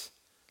saves.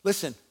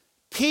 Listen,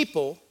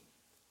 people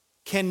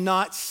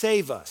cannot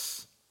save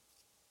us.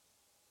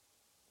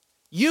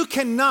 You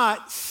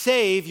cannot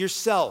save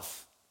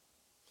yourself.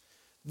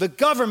 The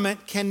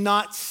government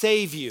cannot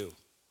save you.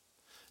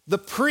 The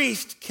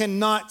priest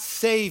cannot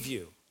save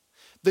you.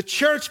 The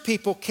church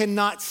people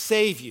cannot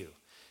save you.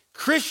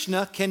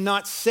 Krishna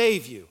cannot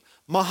save you.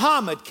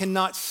 Muhammad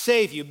cannot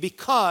save you,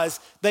 because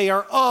they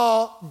are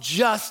all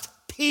just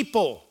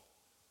people.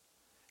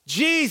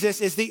 Jesus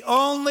is the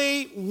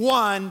only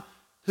one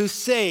who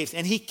saves.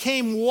 And he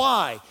came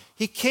why?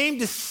 He came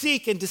to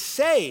seek and to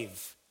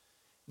save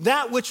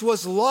that which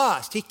was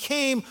lost. He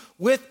came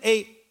with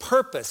a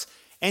purpose.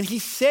 And he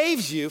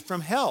saves you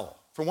from hell,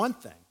 for one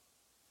thing.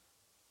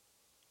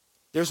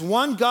 There's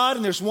one God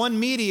and there's one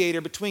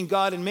mediator between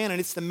God and man, and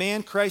it's the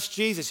man Christ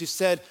Jesus, who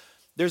said,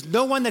 there's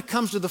no one that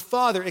comes to the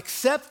Father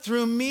except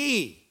through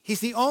me. He's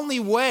the only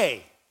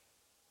way.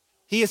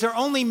 He is our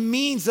only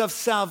means of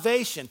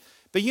salvation.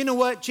 But you know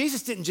what?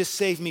 Jesus didn't just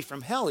save me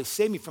from hell. He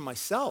saved me from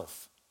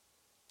myself.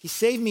 He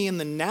saved me in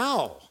the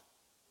now.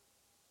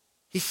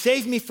 He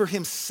saved me for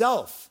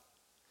himself.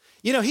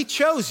 You know, he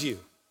chose you.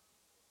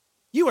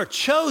 You are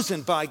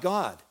chosen by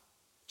God.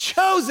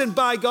 Chosen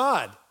by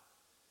God.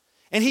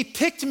 And he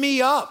picked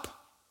me up.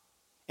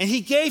 And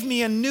he gave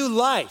me a new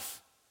life.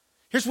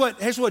 Here's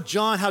what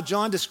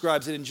John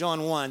describes it in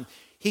John 1.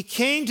 He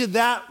came to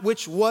that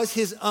which was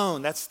his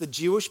own. That's the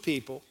Jewish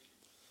people.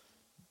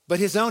 But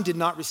his own did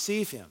not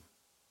receive him.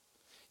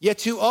 Yet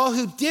to all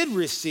who did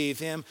receive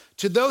him,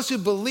 to those who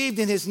believed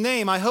in his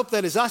name, I hope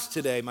that is us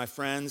today, my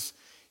friends,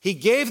 he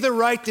gave the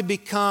right to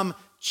become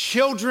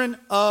children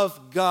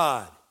of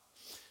God.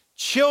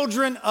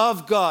 Children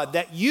of God,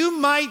 that you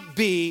might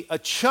be a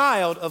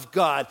child of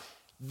God.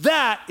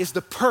 That is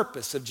the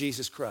purpose of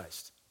Jesus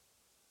Christ.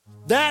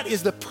 That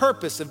is the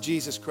purpose of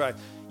Jesus Christ.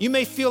 You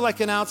may feel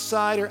like an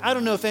outsider. I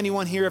don't know if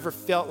anyone here ever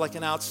felt like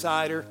an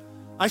outsider.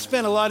 I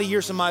spent a lot of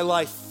years of my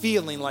life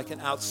feeling like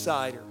an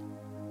outsider.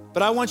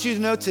 But I want you to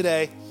know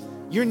today,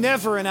 you're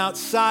never an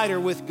outsider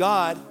with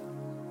God.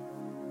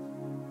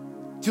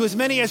 To as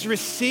many as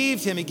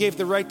received him, he gave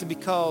the right to be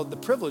called, the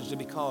privilege to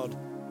be called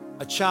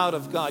a child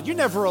of God. You're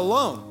never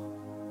alone.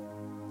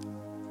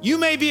 You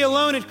may be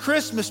alone at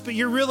Christmas, but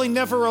you're really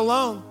never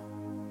alone.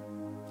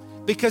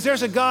 Because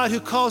there's a God who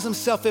calls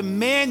himself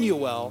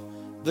Emmanuel,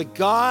 the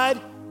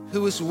God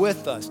who is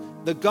with us,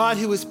 the God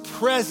who is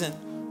present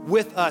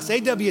with us.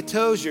 A.W.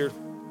 Tozer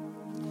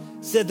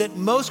said that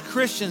most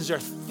Christians are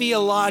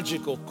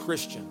theological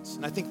Christians.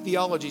 And I think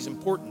theology is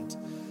important.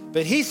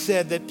 But he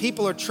said that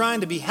people are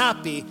trying to be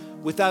happy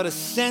without a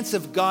sense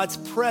of God's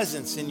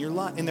presence in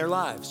their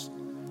lives.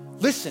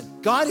 Listen,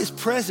 God is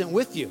present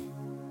with you.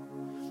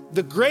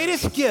 The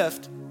greatest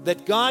gift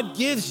that God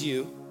gives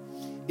you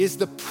is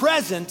the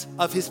present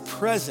of his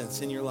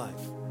presence in your life.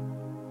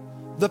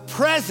 The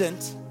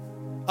present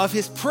of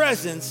his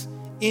presence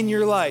in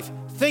your life.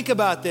 Think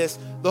about this.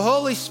 The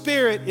Holy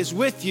Spirit is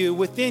with you,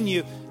 within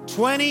you,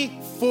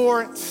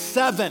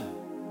 24/7.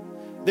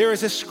 There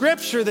is a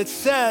scripture that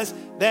says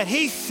that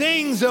he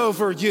sings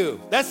over you.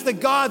 That's the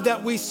God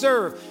that we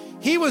serve.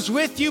 He was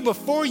with you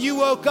before you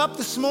woke up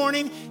this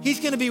morning. He's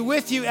going to be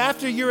with you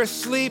after you're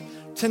asleep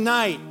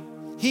tonight.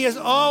 He is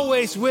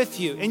always with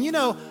you. And you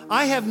know,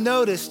 I have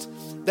noticed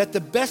that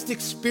the best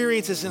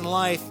experiences in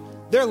life,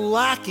 they're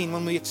lacking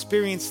when we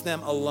experience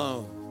them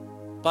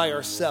alone, by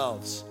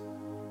ourselves.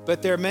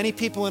 But there are many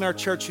people in our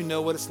church who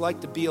know what it's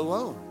like to be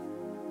alone.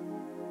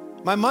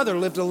 My mother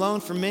lived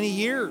alone for many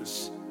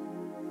years.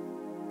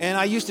 And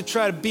I used to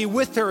try to be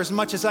with her as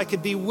much as I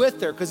could be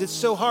with her, because it's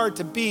so hard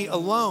to be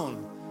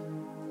alone.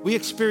 We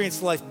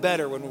experience life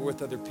better when we're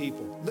with other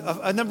people.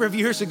 A number of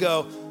years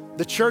ago,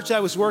 the church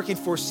I was working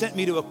for sent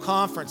me to a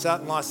conference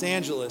out in Los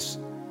Angeles.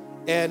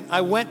 And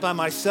I went by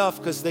myself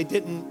because they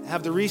didn't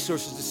have the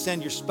resources to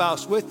send your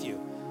spouse with you.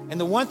 And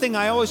the one thing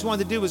I always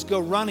wanted to do was go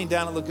running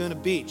down at Laguna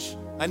Beach.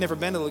 I'd never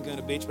been to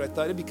Laguna Beach, but I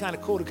thought it'd be kind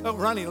of cool to go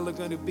running at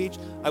Laguna Beach.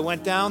 I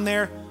went down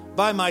there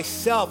by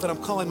myself, and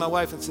I'm calling my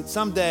wife and said,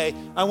 someday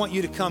I want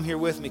you to come here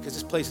with me because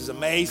this place is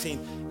amazing.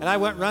 And I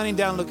went running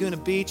down Laguna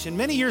Beach, and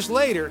many years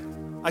later,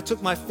 I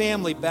took my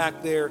family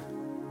back there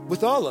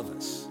with all of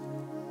us.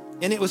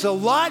 And it was a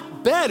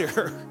lot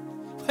better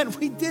when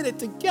we did it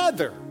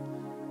together.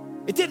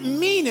 It didn't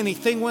mean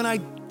anything when I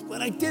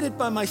when I did it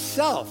by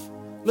myself.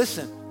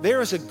 Listen,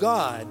 there is a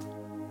God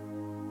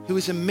who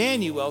is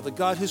Emmanuel, the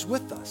God who's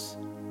with us.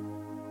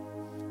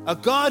 A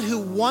God who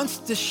wants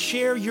to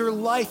share your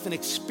life and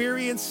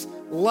experience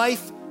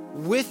life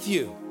with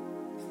you.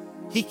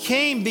 He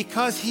came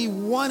because he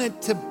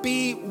wanted to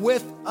be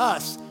with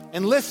us.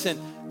 And listen,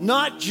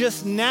 not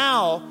just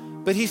now,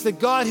 but he's the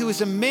God who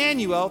is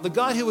Emmanuel, the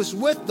God who is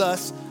with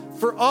us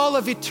for all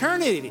of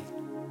eternity.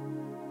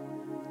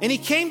 And he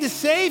came to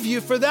save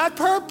you for that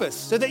purpose,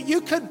 so that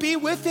you could be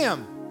with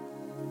him.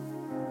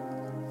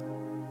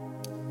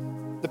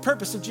 The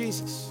purpose of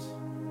Jesus.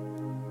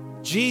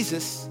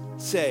 Jesus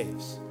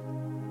saves.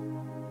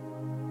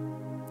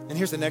 And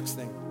here's the next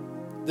thing.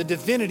 The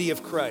divinity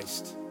of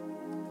Christ.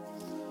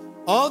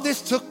 All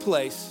this took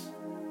place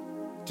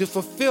to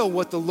fulfill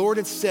what the Lord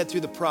had said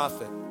through the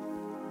prophet.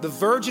 The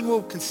virgin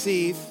will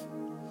conceive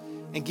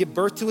and give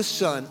birth to a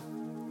son,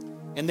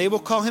 and they will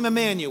call him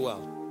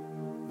Emmanuel,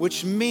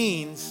 which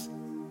means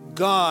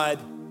God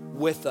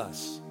with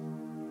us.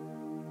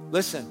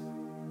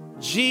 Listen,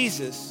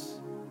 Jesus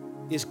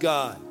is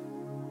God,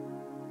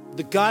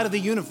 the God of the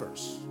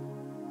universe,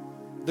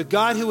 the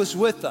God who is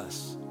with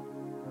us,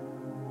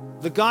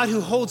 the God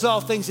who holds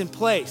all things in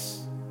place.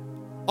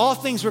 All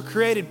things were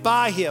created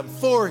by him,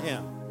 for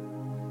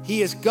him.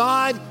 He is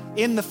God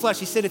in the flesh.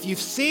 He said, if you've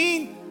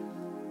seen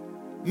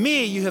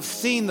me, you have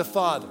seen the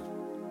Father.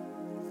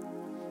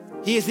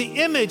 He is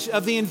the image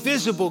of the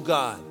invisible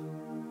God.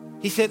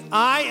 He said,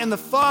 I and the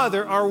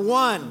Father are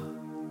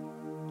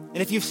one.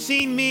 And if you've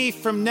seen me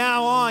from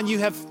now on,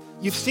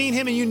 you've seen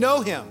him and you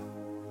know him.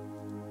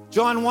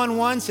 John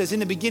 1:1 says, in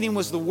the beginning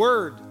was the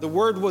Word. The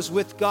Word was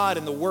with God,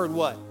 and the Word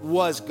what?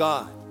 Was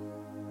God.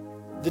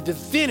 The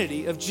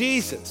divinity of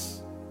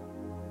Jesus.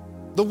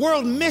 The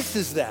world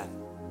misses that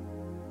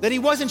he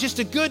wasn't just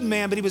a good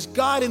man, but he was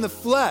God in the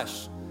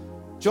flesh.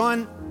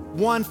 John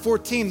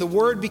 1:14, the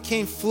Word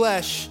became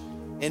flesh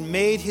and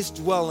made his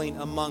dwelling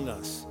among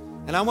us.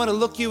 And I want to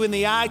look you in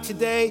the eye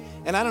today,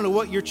 and I don't know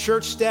what your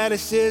church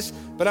status is,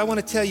 but I want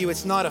to tell you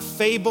it's not a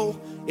fable,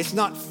 it's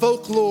not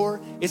folklore,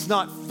 it's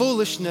not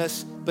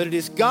foolishness, but it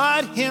is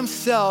God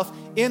himself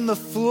in the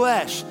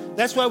flesh.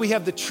 That's why we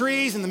have the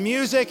trees and the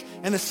music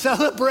and the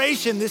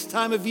celebration this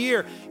time of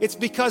year. It's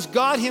because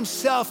God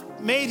himself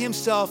made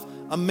himself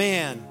a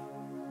man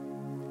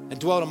and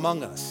dwelt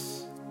among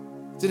us.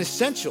 It's an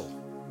essential.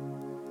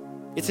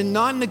 It's a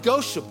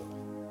non-negotiable.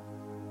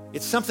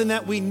 It's something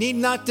that we need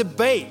not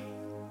debate.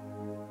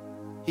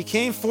 He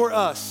came for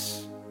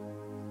us,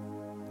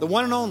 the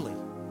one and only,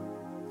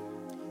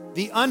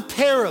 the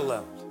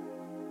unparalleled,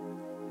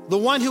 the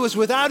one who is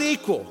without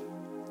equal,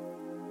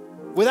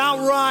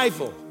 without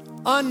rival,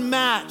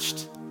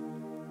 unmatched.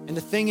 And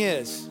the thing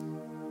is,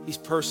 he's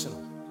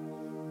personal.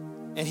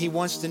 And he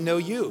wants to know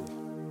you.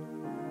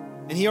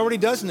 And he already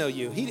does know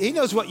you. He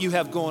knows what you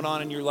have going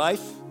on in your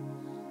life.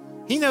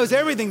 He knows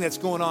everything that's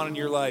going on in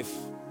your life.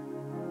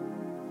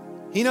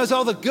 He knows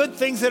all the good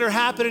things that are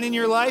happening in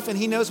your life, and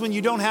he knows when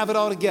you don't have it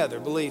all together,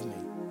 believe me.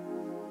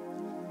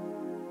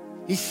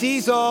 He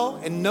sees all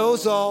and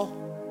knows all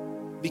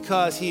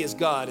because he is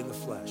God in the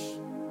flesh,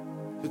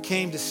 who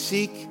came to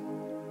seek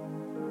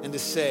and to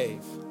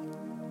save.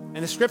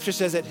 And the scripture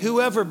says that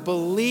whoever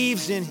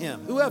believes in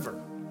him, whoever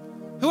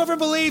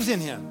believes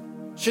in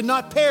him should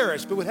not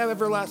perish, but would have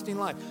everlasting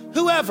life.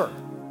 Whoever.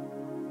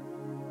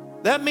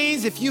 That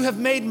means if you have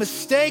made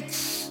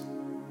mistakes,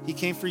 he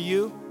came for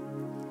you.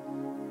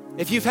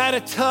 If you've had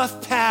a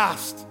tough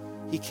past,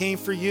 he came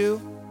for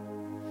you.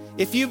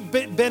 If you've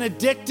been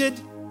addicted,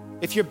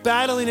 if you're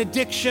battling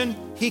addiction,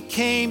 he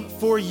came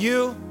for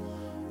you.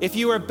 If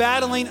you are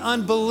battling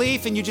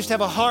unbelief and you just have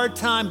a hard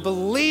time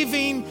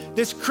believing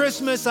this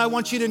Christmas, I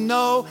want you to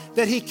know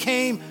that he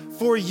came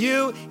for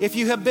you. If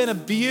you have been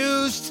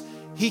abused,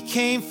 he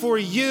came for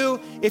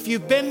you. If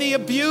you've been the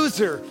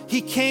abuser,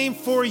 he came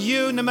for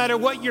you. No matter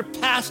what your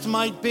past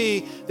might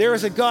be, there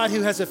is a God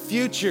who has a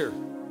future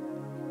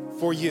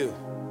for you.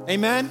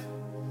 Amen?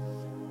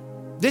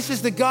 This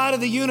is the God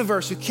of the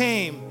universe who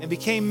came and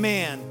became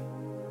man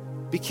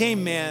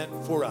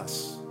for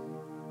us,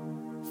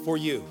 for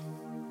you.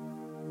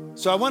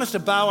 So I want us to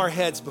bow our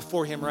heads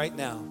before him right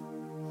now.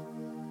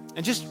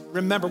 And just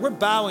remember, we're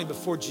bowing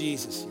before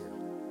Jesus here.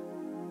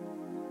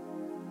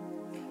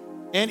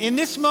 And in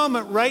this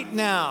moment right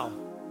now,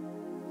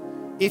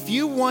 if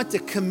you want to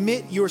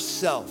commit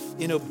yourself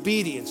in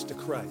obedience to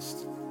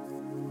Christ,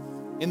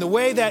 in the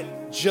way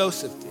that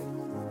Joseph did,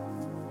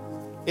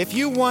 if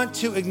you want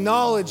to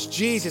acknowledge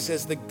Jesus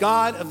as the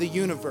God of the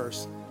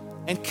universe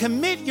and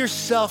commit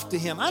yourself to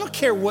him, I don't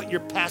care what your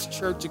past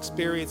church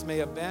experience may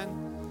have been,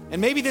 and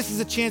maybe this is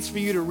a chance for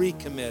you to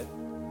recommit,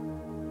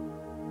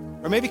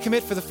 or maybe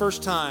commit for the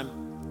first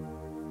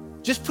time.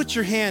 Just put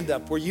your hand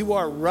up where you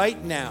are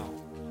right now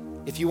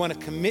if you want to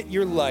commit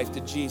your life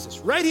to Jesus,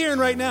 right here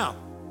and right now.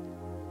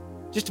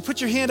 Just to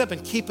put your hand up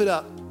and keep it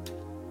up.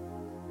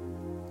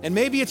 And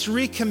maybe it's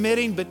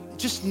recommitting, but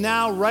just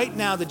now, right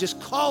now, to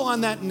just call on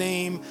that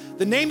name,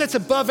 the name that's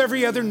above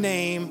every other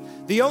name,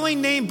 the only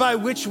name by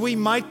which we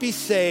might be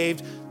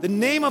saved, the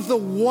name of the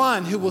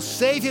one who will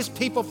save his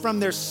people from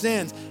their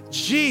sins,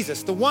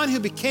 Jesus, the one who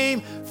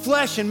became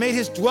flesh and made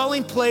his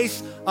dwelling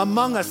place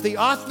among us, the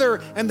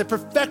author and the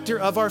perfecter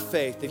of our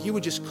faith. If you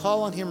would just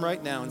call on him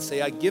right now and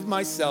say, I give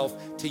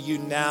myself to you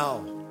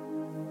now.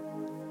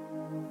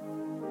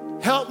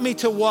 Help me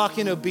to walk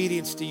in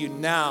obedience to you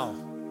now.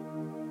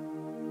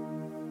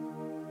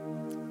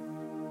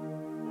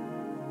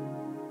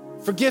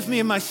 Forgive me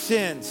of my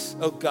sins,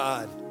 oh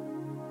God.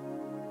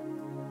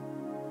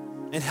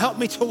 And help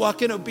me to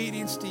walk in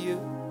obedience to you.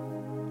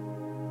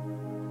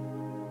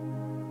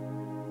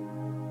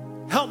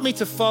 Help me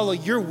to follow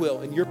your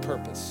will and your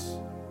purpose.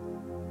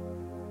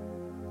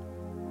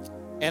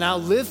 And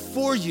I'll live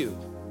for you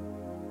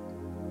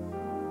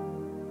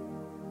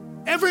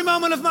every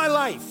moment of my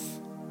life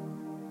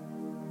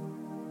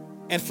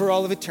and for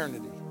all of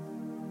eternity.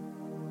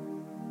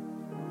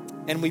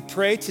 And we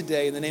pray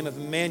today in the name of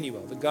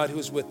Emmanuel, the God who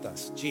is with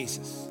us,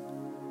 Jesus.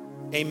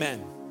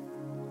 Amen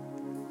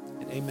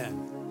and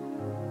amen.